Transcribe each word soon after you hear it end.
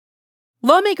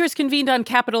Lawmakers convened on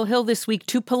Capitol Hill this week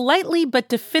to politely but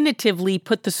definitively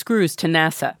put the screws to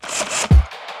NASA.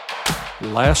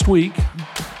 Last week,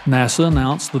 NASA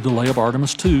announced the delay of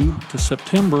Artemis II to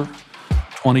September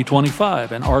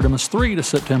 2025 and Artemis III to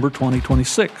September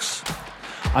 2026.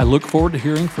 I look forward to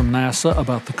hearing from NASA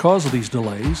about the cause of these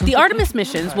delays. The Artemis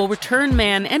missions will return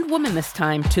man and woman this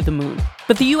time to the moon.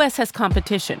 But the U.S. has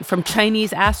competition from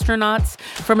Chinese astronauts,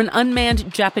 from an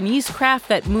unmanned Japanese craft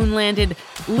that moon landed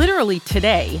literally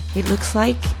today. It looks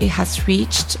like it has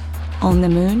reached on the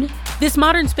moon. This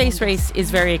modern space race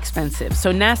is very expensive,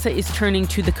 so NASA is turning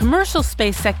to the commercial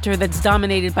space sector that's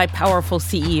dominated by powerful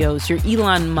CEOs, your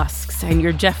Elon Musks and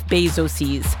your Jeff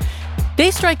Bezoses. They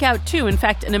strike out too. In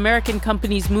fact, an American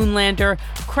company's moonlander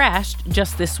crashed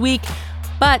just this week,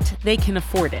 but they can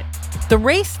afford it. The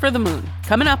race for the moon,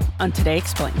 coming up on Today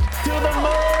Explained. To the moon!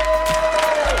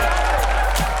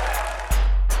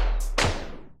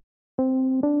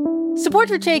 Support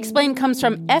for Today Explained comes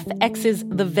from FX's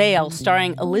The Veil,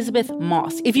 starring Elizabeth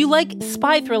Moss. If you like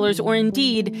spy thrillers or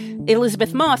indeed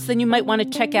Elizabeth Moss, then you might want to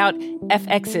check out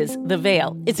FX's The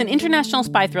Veil. It's an international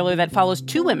spy thriller that follows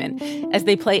two women as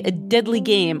they play a deadly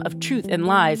game of truth and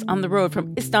lies on the road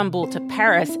from Istanbul to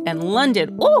Paris and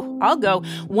London. Oh, I'll go.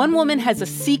 One woman has a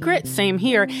secret, same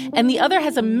here, and the other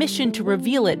has a mission to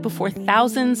reveal it before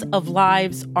thousands of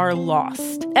lives are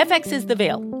lost. FX's The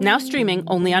Veil, now streaming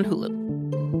only on Hulu.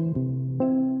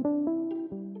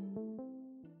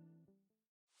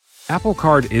 Apple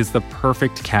Card is the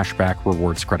perfect cashback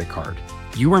rewards credit card.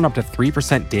 You earn up to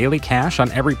 3% daily cash on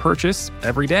every purchase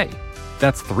every day.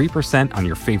 That's 3% on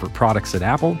your favorite products at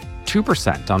Apple,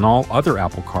 2% on all other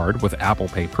Apple Card with Apple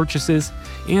Pay purchases,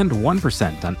 and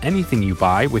 1% on anything you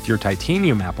buy with your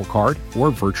titanium Apple Card or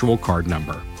virtual card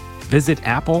number. Visit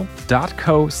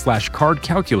apple.co/card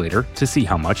calculator to see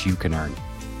how much you can earn.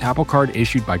 Apple Card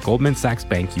issued by Goldman Sachs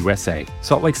Bank USA,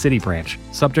 Salt Lake City branch,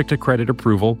 subject to credit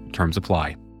approval, terms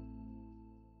apply.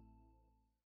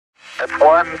 It's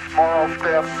one small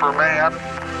step for man,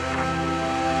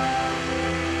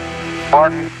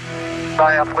 one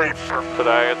giant leap for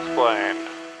Today Explained.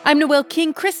 I'm Noelle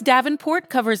King. Chris Davenport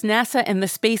covers NASA and the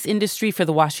space industry for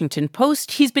The Washington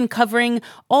Post. He's been covering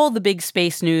all the big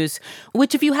space news,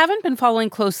 which, if you haven't been following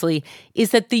closely,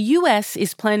 is that the U.S.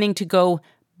 is planning to go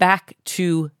back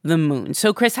to the moon.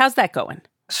 So, Chris, how's that going?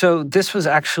 So this was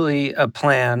actually a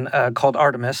plan called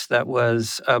Artemis that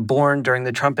was born during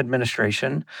the Trump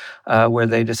administration, where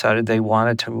they decided they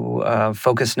wanted to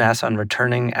focus NASA on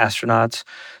returning astronauts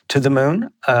to the moon.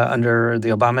 Under the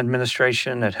Obama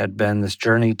administration, it had been this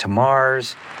journey to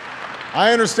Mars.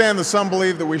 I understand that some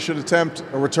believe that we should attempt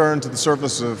a return to the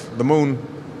surface of the moon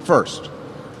first,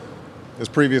 as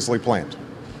previously planned.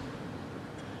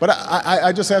 But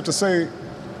I just have to say,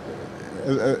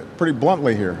 pretty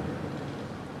bluntly here,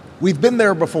 we've been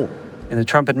there before. And the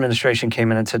Trump administration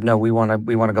came in and said, no, we want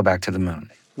to go back to the moon.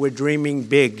 We're dreaming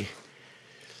big.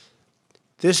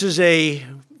 This is a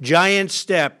giant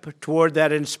step toward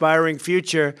that inspiring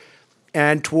future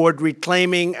and toward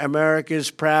reclaiming America's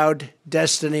proud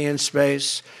destiny in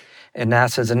space. And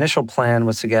NASA's initial plan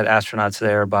was to get astronauts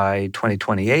there by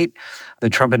 2028. The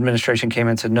Trump administration came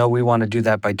in and said, no, we want to do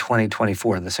that by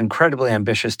 2024, this incredibly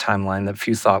ambitious timeline that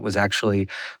few thought was actually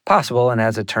possible. And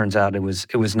as it turns out, it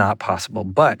was not possible.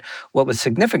 But what was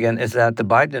significant is that the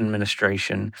Biden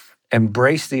administration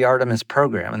embraced the Artemis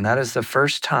program. And that is the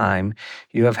first time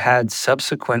you have had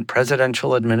subsequent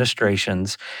presidential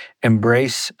administrations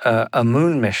embrace a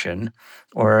moon mission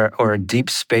or a deep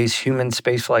space human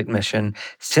spaceflight mission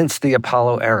since the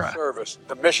Apollo era.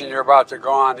 The mission you're about to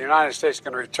go on, the United States is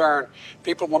going to return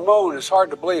people to the moon. It's hard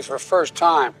to believe for the first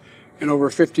time in over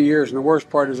 50 years. And the worst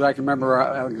part is I can remember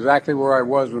exactly where I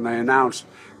was when they announced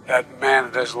that man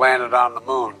had just landed on the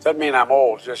moon. Doesn't mean I'm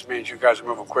old, it just means you guys are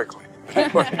moving quickly.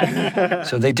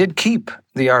 So they did keep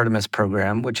the Artemis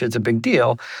program, which is a big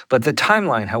deal, but the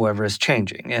timeline, however, is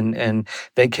changing. And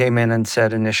they came in and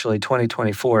said initially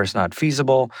 2024 is not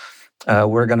feasible.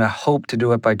 We're going to hope to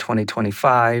do it by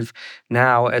 2025.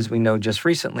 Now, as we know just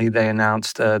recently, they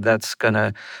announced that's going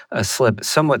to slip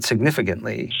somewhat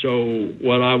significantly. So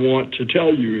what I want to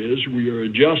tell you is we are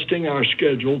adjusting our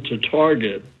schedule to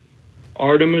target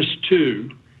Artemis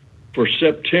II for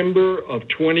September of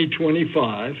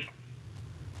 2025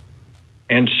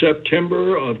 and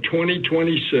September of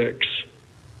 2026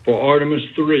 for Artemis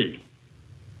III,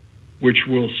 which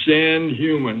will send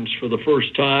humans for the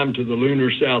first time to the lunar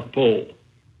South Pole.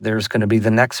 There's going to be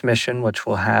the next mission, which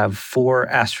will have 4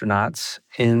 astronauts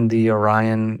in the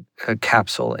Orion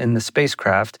capsule in the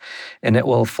spacecraft, and it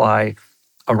will fly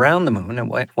around the moon.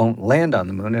 It won't land on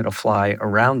the moon. It'll fly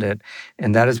around it.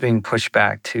 And that is being pushed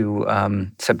back to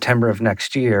September of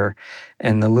next year,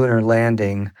 and the lunar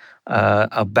landing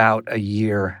about a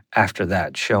year after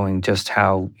that, showing just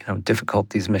how difficult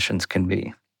these missions can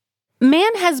be.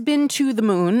 Man has been to the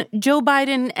moon. Joe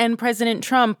Biden and President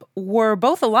Trump were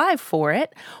both alive for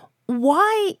it.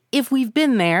 Why, if we've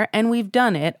been there and we've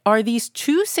done it, are these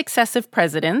two successive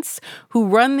presidents who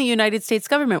run the United States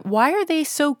government, why are they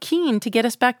so keen to get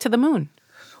us back to the moon?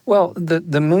 Well,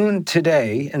 the moon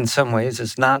today, in some ways,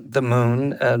 is not the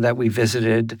moon that we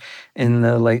visited in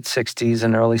the late 60s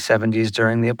and early 70s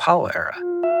during the Apollo era.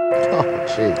 Oh,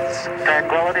 jeez.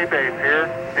 Tranquility Base here.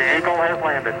 The Eagle has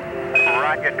landed.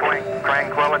 Roger,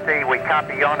 Tranquility. We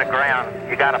copy you on the ground.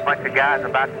 You got a bunch of guys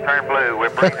about to turn blue. We're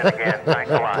breathing again.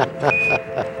 Thanks a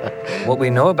lot. What we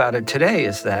know about it today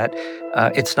is that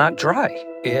it's not dry.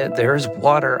 There's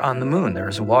water on the moon.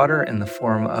 There's water in the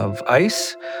form of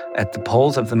ice at the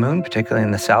poles of the moon, particularly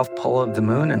in the south pole of the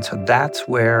moon. And so that's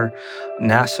where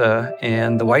NASA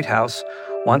and the White House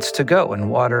wants to go. And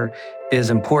water is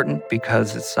important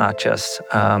because it's not just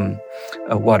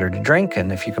water to drink,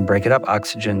 and if you can break it up,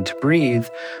 oxygen to breathe,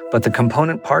 but the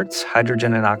component parts,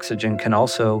 hydrogen and oxygen, can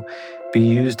also be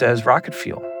used as rocket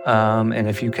fuel. And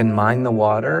if you can mine the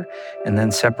water and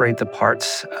then separate the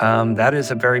parts, that is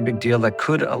a very big deal that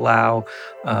could allow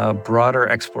broader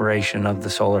exploration of the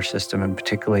solar system, and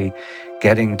particularly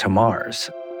getting to Mars.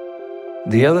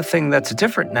 The other thing that's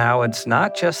different now, it's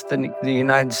not just the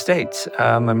United States.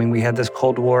 We had this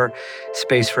Cold War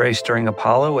space race during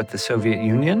Apollo with the Soviet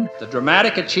Union. The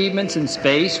dramatic achievements in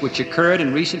space which occurred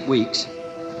in recent weeks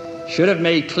should have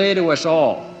made clear to us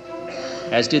all,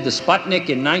 as did the Sputnik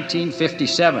in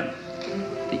 1957,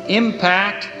 the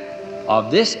impact of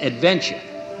this adventure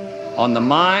on the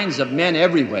minds of men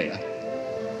everywhere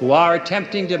who are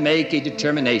attempting to make a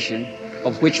determination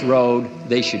of which road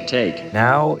they should take.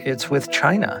 Now it's with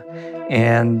China.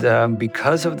 And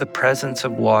because of the presence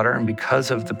of water and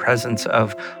because of the presence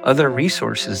of other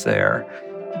resources there,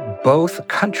 both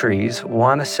countries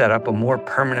want to set up a more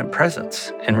permanent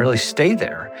presence and really stay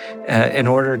there in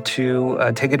order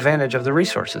to take advantage of the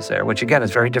resources there, which again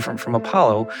is very different from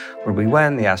Apollo, where we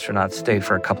went, the astronauts stayed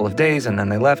for a couple of days and then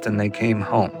they left and they came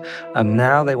home.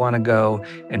 Now they want to go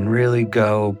and really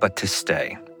go, but to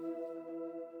stay.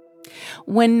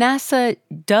 When NASA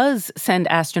does send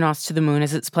astronauts to the moon,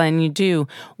 as it's planning to do,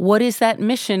 what is that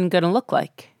mission going to look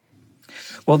like?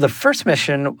 Well, the first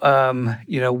mission,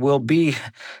 will be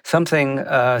something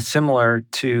similar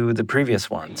to the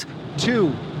previous ones. 2,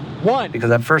 1.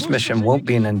 Because that first mission won't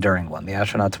be an enduring one. The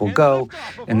astronauts will go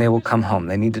and they will come home.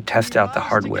 They need to test out the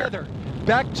hardware.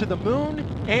 Back to the moon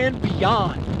and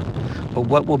beyond. But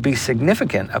what will be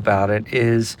significant about it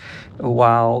is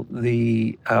while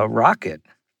the rocket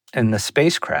and the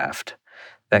spacecraft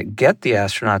that get the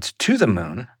astronauts to the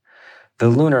moon, the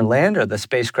lunar lander, the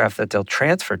spacecraft that they'll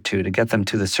transfer to get them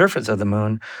to the surface of the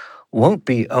moon, won't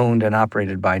be owned and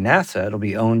operated by NASA. It'll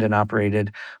be owned and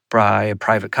operated by a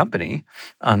private company.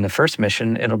 On the first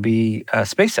mission, it'll be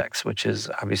SpaceX, which is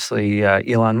obviously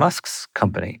Elon Musk's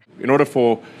company. In order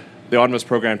for the Artemis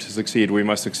program to succeed, we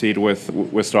must succeed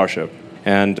with Starship.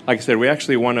 And like I said, we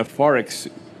actually want to far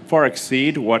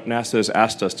exceed what NASA has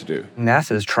asked us to do.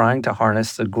 NASA is trying to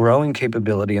harness the growing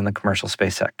capability in the commercial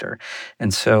space sector.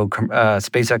 And so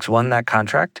SpaceX won that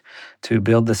contract to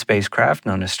build the spacecraft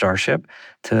known as Starship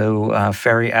to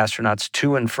ferry astronauts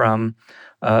to and from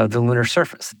the lunar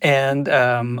surface. And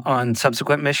on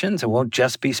subsequent missions, it won't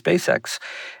just be SpaceX.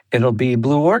 It'll be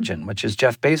Blue Origin, which is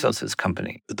Jeff Bezos'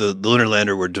 company. The lunar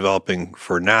lander we're developing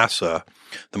for NASA,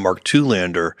 the Mark II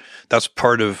lander, that's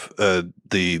part of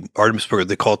the Artemis program.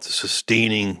 They call it the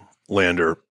Sustaining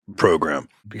Lander program.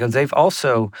 Because they've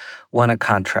also won a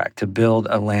contract to build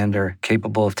a lander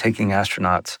capable of taking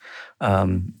astronauts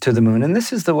to the moon. And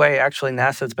this is the way actually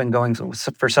NASA's been going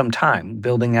for some time,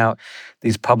 building out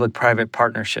these public-private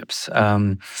partnerships.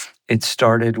 It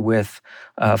started with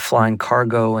flying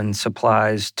cargo and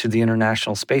supplies to the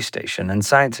International Space Station and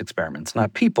science experiments,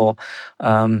 not people,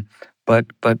 but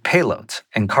payloads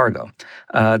and cargo.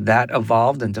 That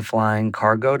evolved into flying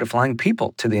cargo to flying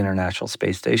people to the International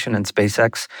Space Station, and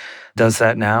SpaceX does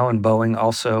that now, and Boeing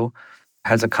also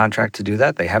has a contract to do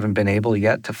that. They haven't been able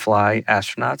yet to fly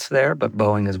astronauts there, but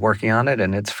Boeing is working on it,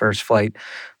 and its first flight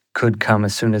could come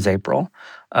as soon as April.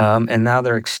 And now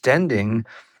they're extending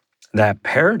that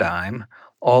paradigm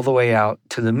all the way out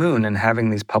to the moon and having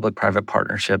these public-private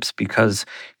partnerships because,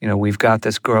 we've got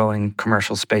this growing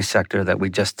commercial space sector that we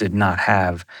just did not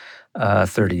have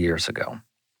 30 years ago.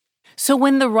 So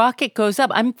when the rocket goes up,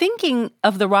 I'm thinking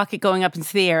of the rocket going up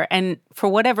into the air, and for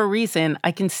whatever reason,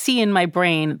 I can see in my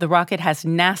brain the rocket has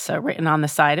NASA written on the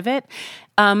side of it.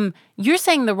 You're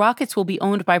saying the rockets will be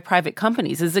owned by private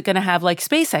companies. Is it going to have like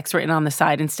SpaceX written on the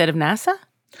side instead of NASA?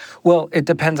 Well, it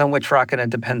depends on which rocket. It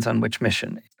depends on which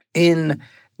mission. In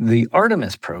the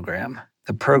Artemis program,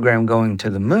 the program going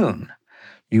to the moon,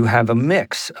 you have a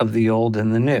mix of the old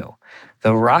and the new.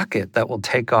 The rocket that will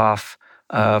take off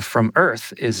from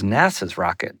Earth is NASA's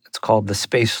rocket. It's called the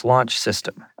Space Launch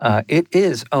System. It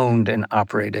is owned and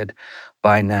operated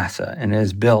by NASA and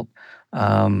is built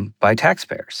by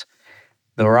taxpayers.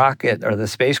 The rocket, or the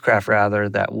spacecraft rather,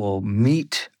 that will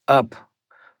meet up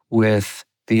with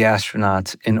the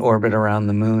astronauts in orbit around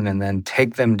the moon and then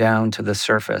take them down to the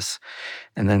surface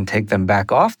and then take them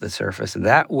back off the surface,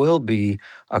 that will be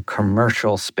a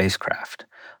commercial spacecraft.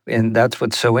 And that's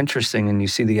what's so interesting. And you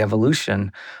see the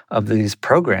evolution of these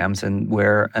programs and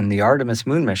the Artemis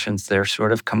moon missions, they're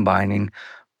sort of combining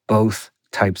both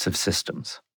types of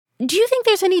systems. Do you think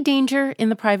there's any danger in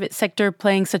the private sector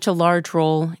playing such a large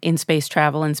role in space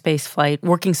travel and space flight,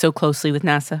 working so closely with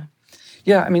NASA?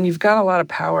 Yeah, I mean, you've got a lot of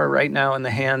power right now in the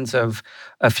hands of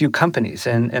a few companies,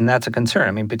 and that's a concern.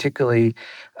 I mean, particularly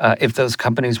if those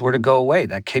companies were to go away,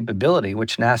 that capability,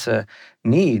 which NASA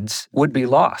needs, would be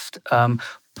lost.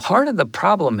 Part of the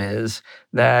problem is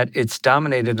that it's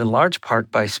dominated in large part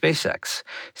by SpaceX.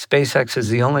 SpaceX is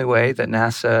the only way that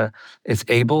NASA is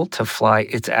able to fly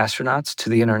its astronauts to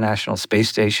the International Space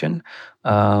Station.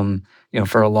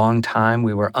 For a long time,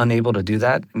 we were unable to do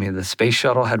that. I mean, the space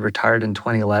shuttle had retired in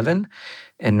 2011,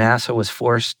 and NASA was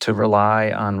forced to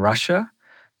rely on Russia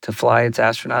to fly its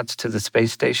astronauts to the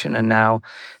space station, and now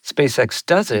SpaceX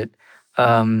does it.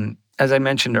 As I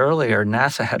mentioned earlier,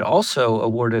 NASA had also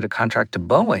awarded a contract to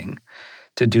Boeing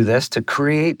to do this, to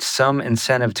create some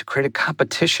incentive, to create a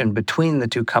competition between the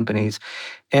two companies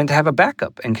and to have a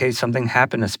backup in case something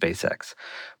happened to SpaceX.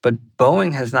 But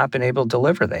Boeing has not been able to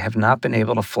deliver. They have not been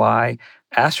able to fly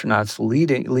astronauts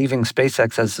leaving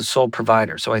SpaceX as the sole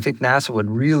provider. So I think NASA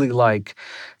would really like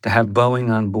to have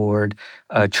Boeing on board,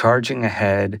 charging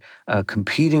ahead,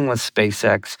 competing with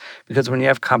SpaceX, because when you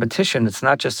have competition, it's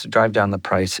not just to drive down the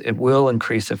price, it will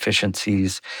increase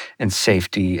efficiencies and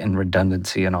safety and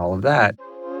redundancy and all of that.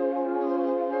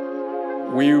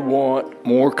 We want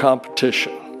more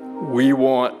competition. We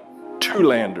want two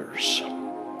landers,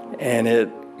 and it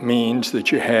means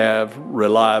that you have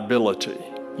reliability.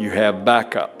 You have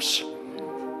backups.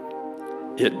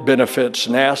 It benefits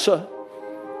NASA.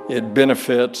 It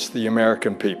benefits the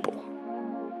American people.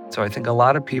 So I think a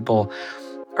lot of people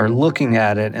are looking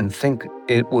at it and think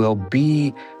it will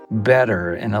be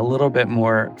better and a little bit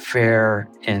more fair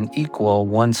and equal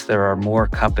once there are more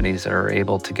companies that are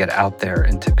able to get out there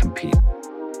and to compete.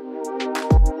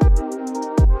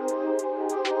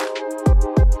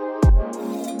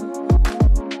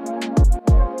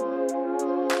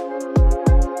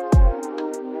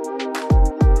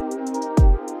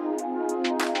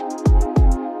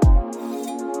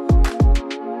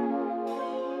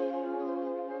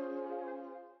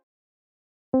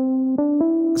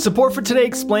 Support for Today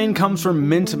Explained comes from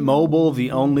Mint Mobile,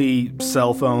 the only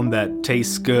cell phone that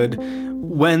tastes good.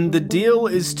 When the deal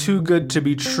is too good to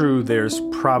be true, there's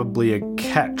probably a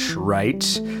catch,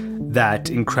 right? That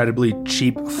incredibly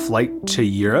cheap flight to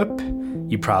Europe?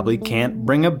 You probably can't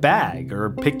bring a bag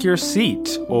or pick your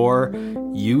seat or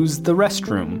use the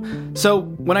restroom. So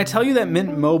when I tell you that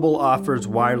Mint Mobile offers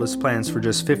wireless plans for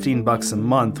just $15 a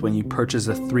month when you purchase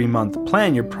a 3-month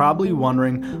plan, you're probably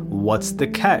wondering, what's the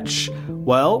catch?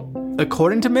 Well,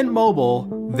 according to Mint Mobile,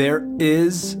 there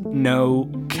is no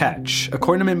catch.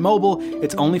 According to Mint Mobile,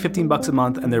 it's only $15 a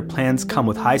month, and their plans come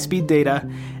with high-speed data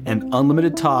and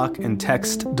unlimited talk and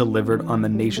text delivered on the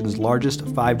nation's largest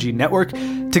 5G network.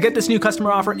 To get this new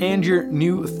customer offer and your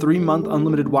new 3-month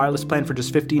unlimited wireless plan for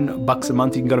just $15 a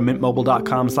month, you can go to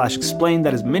mintmobile.com/explain.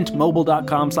 That is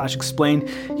mintmobile.com/explain.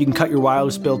 You can cut your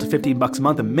wireless bill to $15 a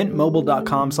month at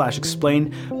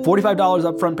mintmobile.com/explain. $45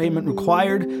 upfront payment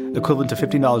required, equivalent to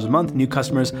 $15 a month. New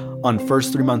customers on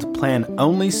first 3-month plan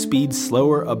only. Speed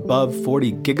slower above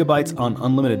 40 gigabytes on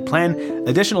unlimited plan.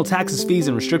 Additional taxes, fees,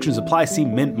 and restrictions apply. See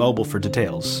Mint Mobile for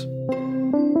details.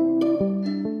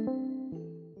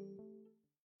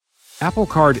 Apple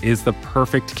Card is the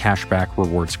perfect cashback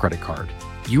rewards credit card.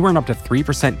 You earn up to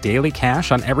 3% daily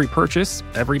cash on every purchase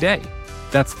every day.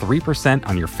 That's 3%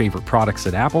 on your favorite products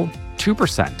at Apple,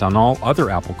 2% on all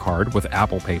other Apple Card with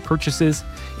Apple Pay purchases,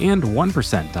 and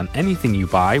 1% on anything you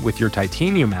buy with your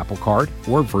titanium Apple Card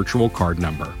or virtual card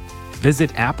number.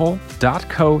 Visit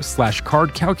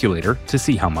apple.co/card calculator to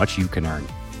see how much you can earn.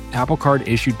 Apple Card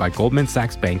issued by Goldman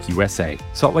Sachs Bank USA,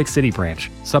 Salt Lake City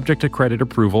branch. Subject to credit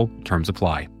approval. Terms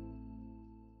apply.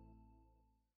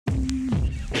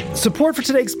 Support for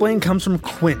Today Explained comes from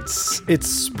Quince. It's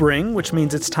spring, which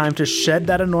means it's time to shed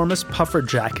that enormous puffer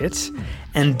jacket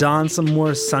and don some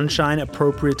more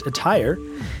sunshine-appropriate attire.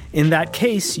 In that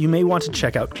case, you may want to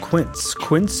check out Quince.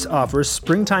 Quince offers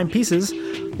springtime pieces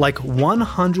like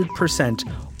 100%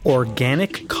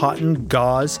 organic cotton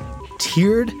gauze,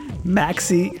 tiered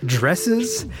maxi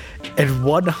dresses, and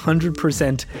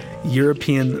 100%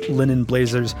 European linen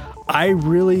blazers. I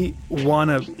really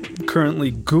want to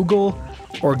currently Google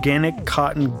organic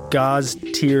cotton gauze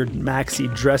tiered maxi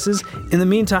dresses. In the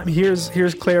meantime, here's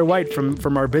Claire White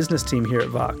from our business team here at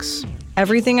Vox.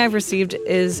 Everything I've received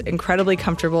is incredibly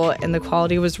comfortable, and the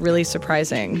quality was really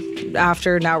surprising.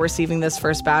 After now receiving this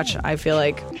first batch, I feel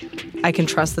like I can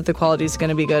trust that the quality is going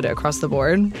to be good across the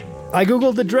board. I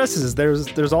Googled the dresses.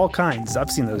 There's all kinds.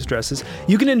 I've seen those dresses.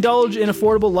 You can indulge in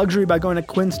affordable luxury by going to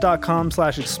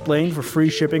quince.com/explain for free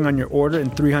shipping on your order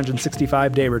and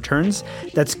 365-day returns.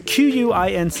 That's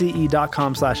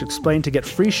QUINCE.com/explain to get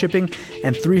free shipping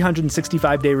and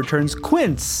 365-day returns.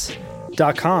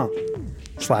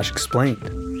 Quince.com/explain.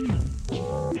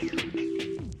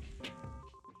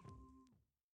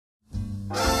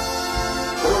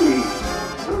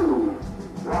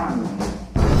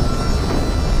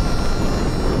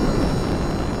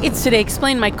 It's Today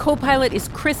Explained. My co-pilot is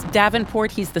Chris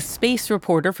Davenport. He's the space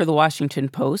reporter for The Washington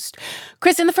Post.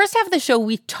 Chris, in the first half of the show,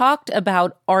 we talked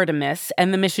about Artemis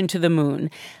and the mission to the moon.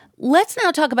 Let's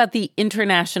now talk about the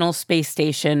International Space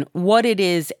Station, what it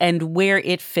is and where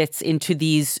it fits into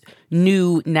these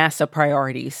new NASA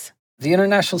priorities. The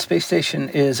International Space Station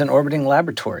is an orbiting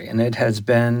laboratory, and it has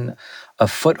been a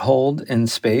foothold in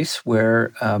space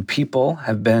where people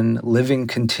have been living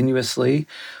continuously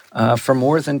for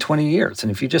more than 20 years.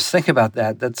 And if you just think about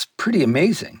that, that's pretty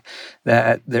amazing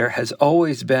that there has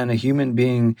always been a human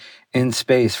being in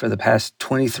space for the past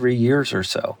 23 years or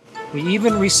so. We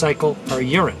even recycle our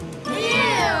urine.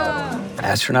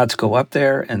 Astronauts go up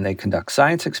there and they conduct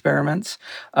science experiments.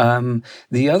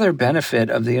 The other benefit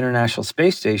of the International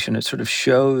Space Station, it sort of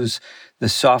shows the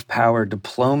soft power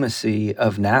diplomacy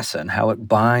of NASA and how it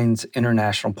binds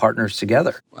international partners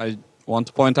together. I want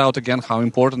to point out again how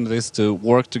important it is to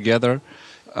work together.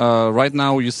 Right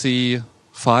now you see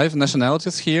 5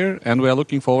 nationalities here, and we are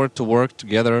looking forward to work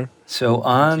together. So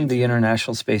on the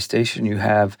International Space Station, you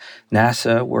have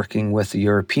NASA working with the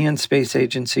European Space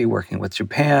Agency, working with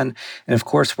Japan, and of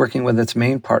course working with its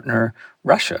main partner,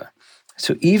 Russia.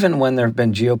 So even when there have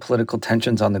been geopolitical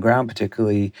tensions on the ground,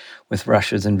 particularly with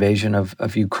Russia's invasion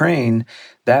of Ukraine,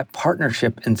 that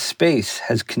partnership in space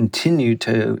has continued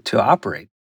to operate.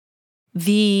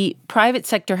 The private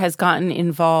sector has gotten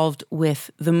involved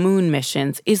with the moon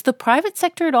missions. Is the private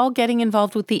sector at all getting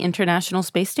involved with the International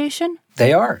Space Station?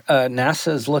 They are.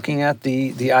 NASA is looking at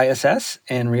the ISS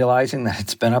and realizing that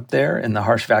it's been up there in the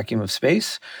harsh vacuum of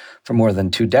space for more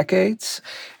than 2 decades.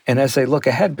 And as they look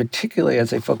ahead, particularly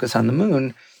as they focus on the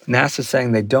moon, NASA is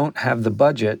saying they don't have the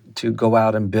budget to go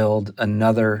out and build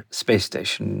another space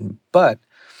station. But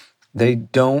they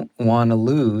don't want to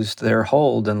lose their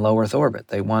hold in low Earth orbit.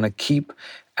 They want to keep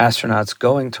astronauts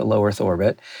going to low Earth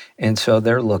orbit. And so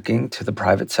they're looking to the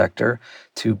private sector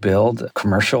to build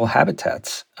commercial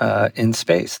habitats in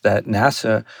space that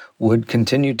NASA would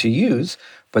continue to use,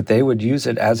 but they would use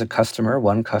it as a customer,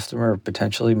 one customer, or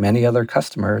potentially many other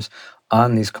customers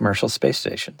on these commercial space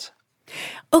stations.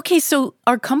 Okay, so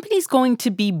are companies going to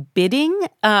be bidding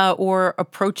or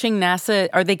approaching NASA?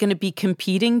 Are they going to be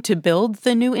competing to build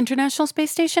the new International Space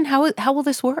Station? How will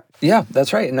this work? Yeah,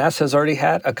 that's right. NASA has already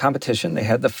had a competition. They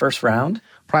had the first round.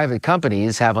 Private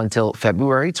companies have until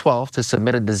February 12th to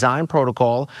submit a design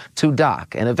protocol to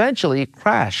dock and eventually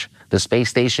crash the space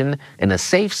station in a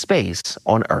safe space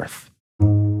on Earth.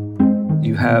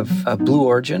 You have Blue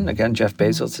Origin, again, Jeff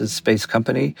Bezos' space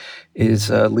company, is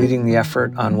leading the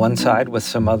effort on one side with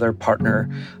some other partner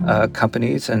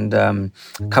companies, and a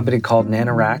company called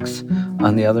NanoRacks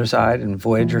on the other side, and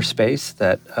Voyager Space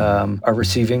that are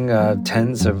receiving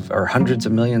tens of or hundreds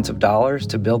of millions of dollars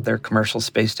to build their commercial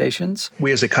space stations.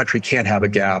 We as a country can't have a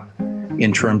gap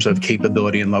in terms of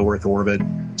capability in low Earth orbit.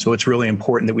 So it's really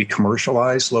important that we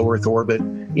commercialize low Earth orbit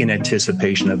in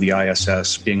anticipation of the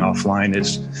ISS being offline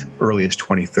as early as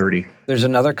 2030. There's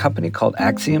another company called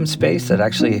Axiom Space that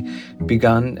actually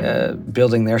begun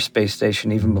building their space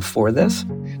station even before this.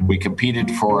 We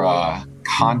competed for a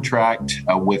contract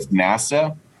with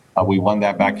NASA. We won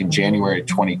that back in January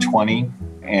 2020.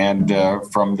 And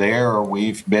from there,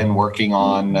 we've been working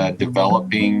on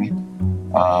developing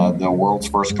the world's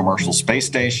first commercial space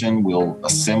station. We'll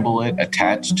assemble it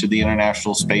attached to the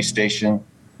International Space Station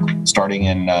starting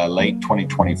in late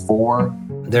 2024.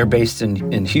 They're based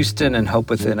in Houston and hope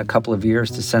within a couple of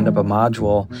years to send up a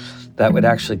module that would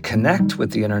actually connect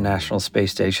with the International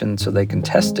Space Station so they can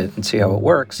test it and see how it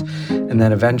works. And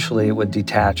then eventually it would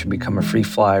detach and become a free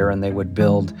flyer, and they would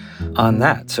build on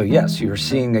that. So yes, you're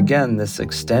seeing again this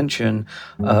extension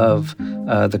of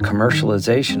the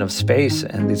commercialization of space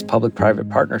and these public-private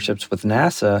partnerships with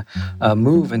NASA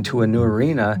move into a new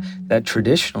arena that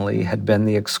traditionally had been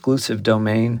the exclusive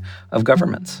domain of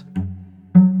governments.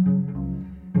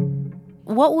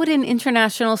 What would an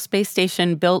International Space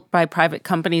Station built by private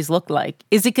companies look like?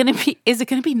 Is it going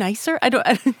to be nicer?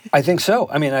 I think so.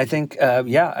 I mean, I think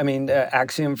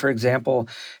Axiom, for example,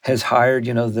 has hired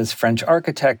this French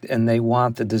architect, and they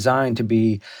want the design to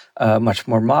be much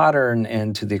more modern,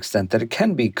 and to the extent that it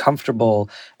can be comfortable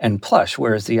and plush.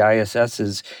 Whereas the ISS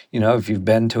is, if you've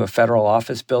been to a federal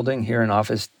office building here in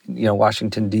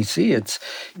Washington D.C., it's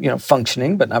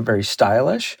functioning but not very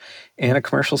stylish. And a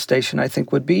commercial station, I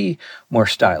think, would be more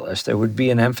stylish. There would be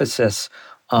an emphasis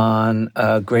on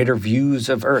greater views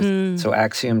of Earth. So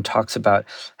Axiom talks about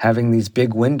having these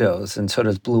big windows, and so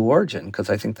does Blue Origin, because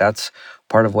I think that's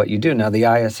part of what you do. Now, the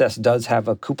ISS does have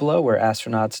a cupola where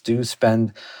astronauts do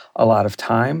spend a lot of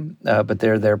time, but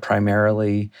they're there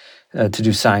primarily to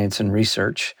do science and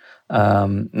research,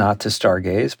 not to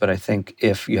stargaze. But I think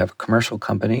if you have a commercial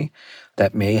company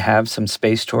that may have some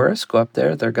space tourists go up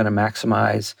there, they're going to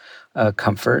maximize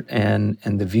comfort and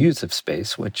the views of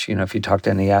space, which, if you talk to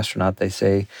any astronaut, they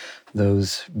say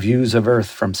those views of Earth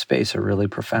from space are really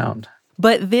profound.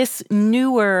 But this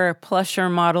newer, plusher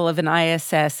model of an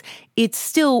ISS,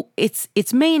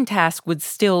 its main task would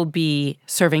still be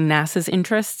serving NASA's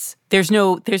interests. There's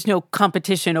no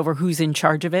competition over who's in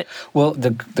charge of it. Well,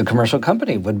 the commercial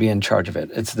company would be in charge of it.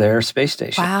 It's their space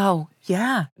station. Wow.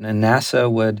 Yeah. And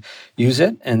NASA would use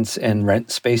it and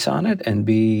rent space on it and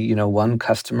be, one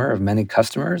customer of many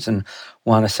customers and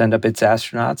want to send up its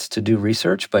astronauts to do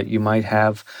research. But you might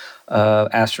have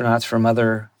astronauts from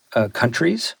other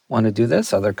countries want to do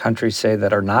this. Other countries, say,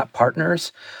 that are not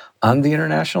partners on the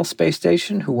International Space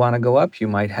Station who want to go up. You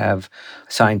might have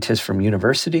scientists from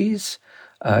universities.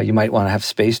 You might want to have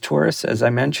space tourists, as I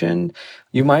mentioned.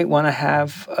 You might want to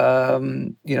have,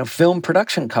 film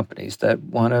production companies that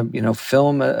want to,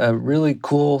 film a really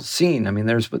cool scene. I mean,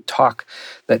 there's talk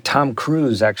that Tom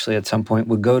Cruise actually at some point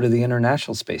would go to the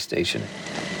International Space Station.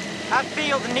 I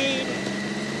feel the need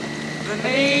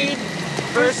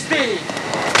for speed.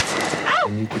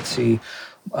 And you could see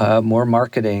more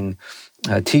marketing,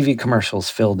 TV commercials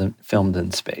filmed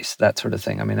in space, that sort of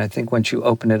thing. I mean, I think once you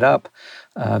open it up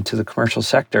to the commercial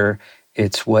sector,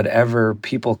 it's whatever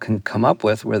people can come up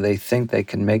with where they think they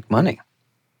can make money.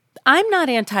 I'm not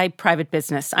anti-private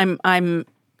business. I'm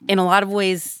in a lot of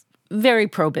ways very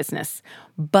pro-business,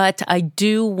 but I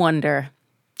do wonder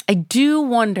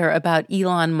about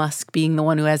Elon Musk being the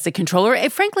one who has the control, or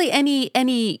frankly, any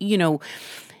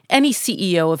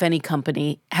CEO of any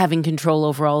company having control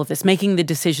over all of this, making the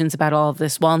decisions about all of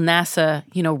this, while NASA,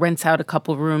 rents out a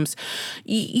couple rooms.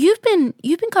 You've been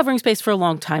covering space for a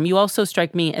long time. You also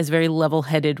strike me as a very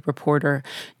level-headed reporter.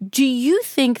 Do you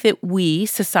think that we,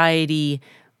 society,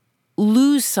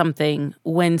 lose something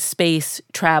when space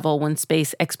travel, when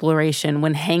space exploration,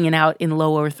 when hanging out in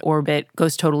low Earth orbit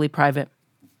goes totally private?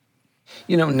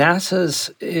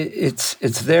 NASA's,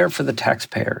 it's there for the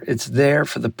taxpayer. It's there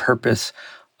for the purpose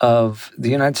of the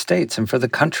United States and for the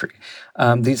country.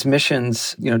 These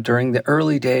missions, during the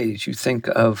early days, you think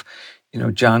of,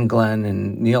 John Glenn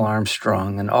and Neil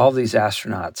Armstrong and all these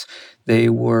astronauts. They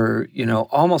were,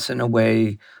 almost in a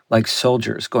way like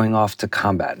soldiers going off to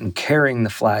combat and carrying the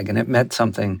flag. And it meant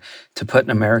something to put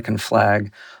an American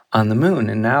flag on the moon.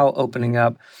 And now opening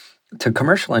up to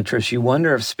commercial interests, you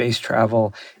wonder if space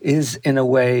travel is, in a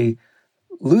way,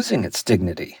 losing its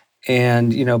dignity.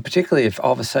 And, particularly if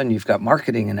all of a sudden you've got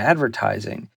marketing and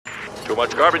advertising. Too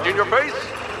much garbage in your face?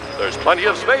 There's plenty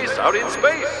of space out in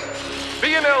space.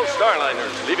 B&L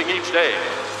Starliners leaving each day.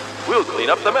 We'll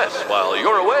clean up the mess while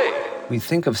you're away. We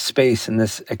think of space in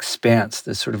this expanse,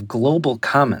 this sort of global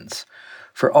commons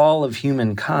for all of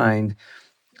humankind,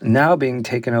 now being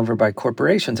taken over by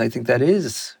corporations. I think that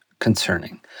is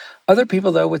concerning. Other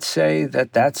people, though, would say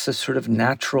that that's a sort of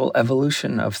natural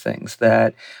evolution of things,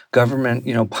 that government,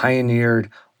 pioneered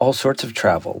all sorts of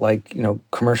travel, like,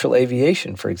 commercial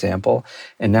aviation, for example,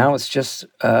 and now it's just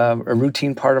a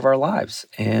routine part of our lives,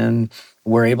 and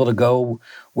we're able to go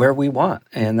where we want,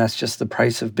 and that's just the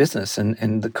price of business.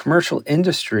 And the commercial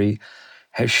industry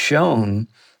has shown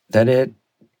that it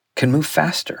can move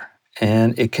faster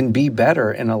And it can be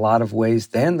better in a lot of ways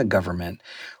than the government,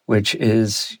 which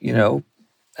is,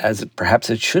 as perhaps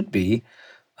it should be,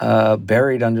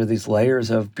 buried under these layers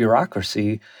of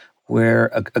bureaucracy where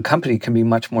a company can be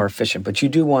much more efficient. But you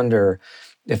do wonder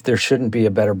if there shouldn't be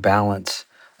a better balance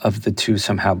of the two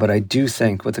somehow. But I do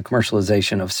think with the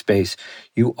commercialization of space,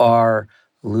 you are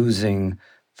losing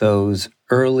those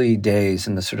early days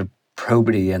and the sort of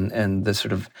probity and the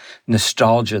sort of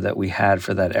nostalgia that we had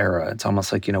for that era. It's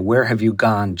almost like, where have you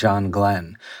gone, John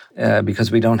Glenn? Because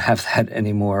we don't have that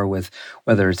anymore with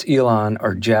whether it's Elon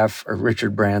or Jeff or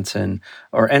Richard Branson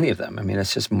or any of them. I mean,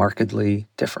 it's just markedly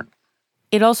different.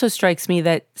 It also strikes me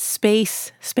that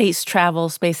space travel,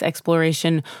 space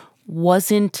exploration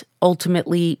wasn't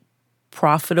ultimately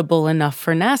profitable enough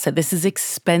for NASA. This is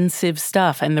expensive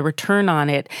stuff, and the return on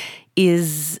it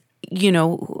is,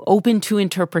 open to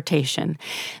interpretation.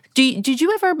 Did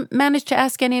you ever manage to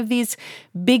ask any of these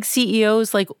big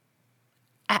CEOs, like,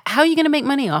 how are you going to make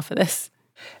money off of this?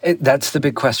 That's the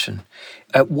big question.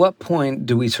 At what point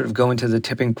do we sort of go into the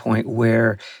tipping point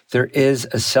where there is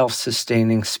a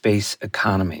self-sustaining space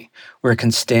economy, where it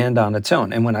can stand on its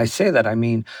own? And when I say that, I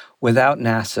mean without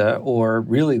NASA or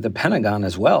really the Pentagon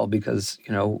as well, because,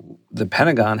 the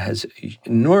Pentagon has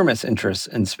enormous interests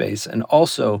in space and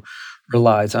also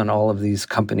relies on all of these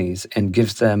companies and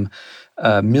gives them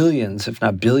millions, if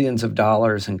not billions of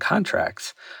dollars in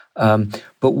contracts.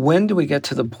 But when do we get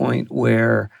to the point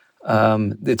where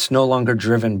it's no longer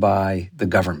driven by the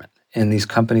government and these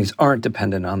companies aren't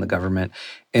dependent on the government?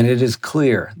 And it is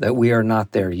clear that we are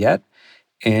not there yet.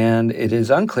 And it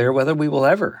is unclear whether we will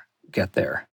ever get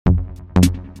there.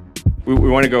 We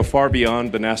want to go far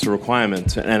beyond the NASA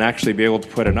requirements and actually be able to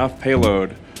put enough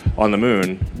payload on the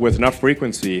moon with enough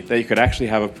frequency that you could actually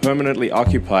have a permanently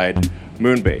occupied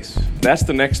moon base. That's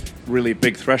the next really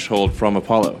big threshold from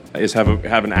Apollo, is have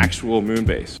an actual moon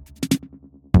base.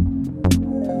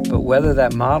 But whether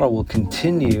that model will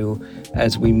continue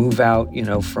as we move out,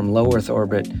 from low Earth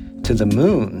orbit to the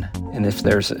moon, and if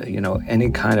there's,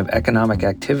 any kind of economic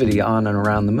activity on and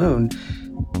around the moon,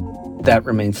 that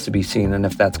remains to be seen. And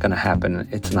if that's going to happen,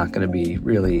 it's not going to be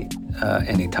really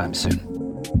anytime soon.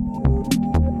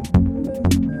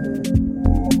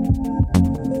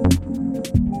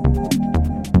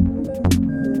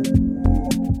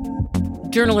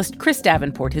 Journalist Chris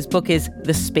Davenport. His book is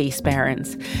The Space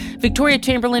Barons. Victoria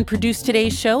Chamberlain produced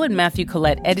today's show, and Matthew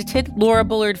Collette edited. Laura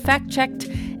Bullard fact-checked,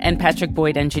 and Patrick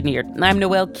Boyd engineered. I'm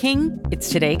Noel King. It's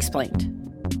Today Explained.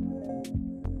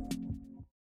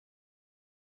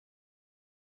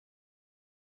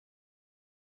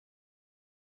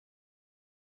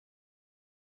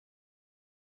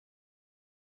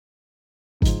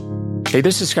 Hey,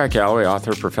 this is Scott Galloway,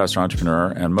 author, professor,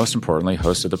 entrepreneur, and most importantly,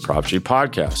 host of the Prop G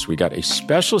podcast. We got a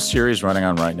special series running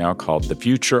on right now called The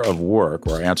Future of Work,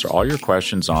 where I answer all your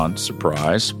questions on,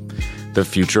 surprise, the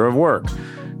future of work.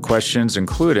 Questions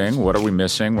including, what are we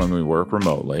missing when we work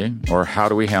remotely? Or how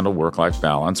do we handle work-life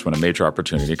balance when a major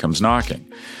opportunity comes knocking?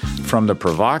 From the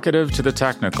provocative to the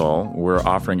technical, we're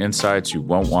offering insights you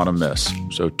won't want to miss.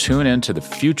 So tune in to The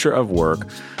Future of Work,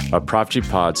 a Prop G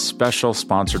Pod special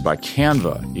sponsored by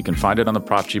Canva. You can find it on the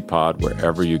Prop G Pod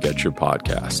wherever you get your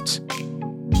podcasts.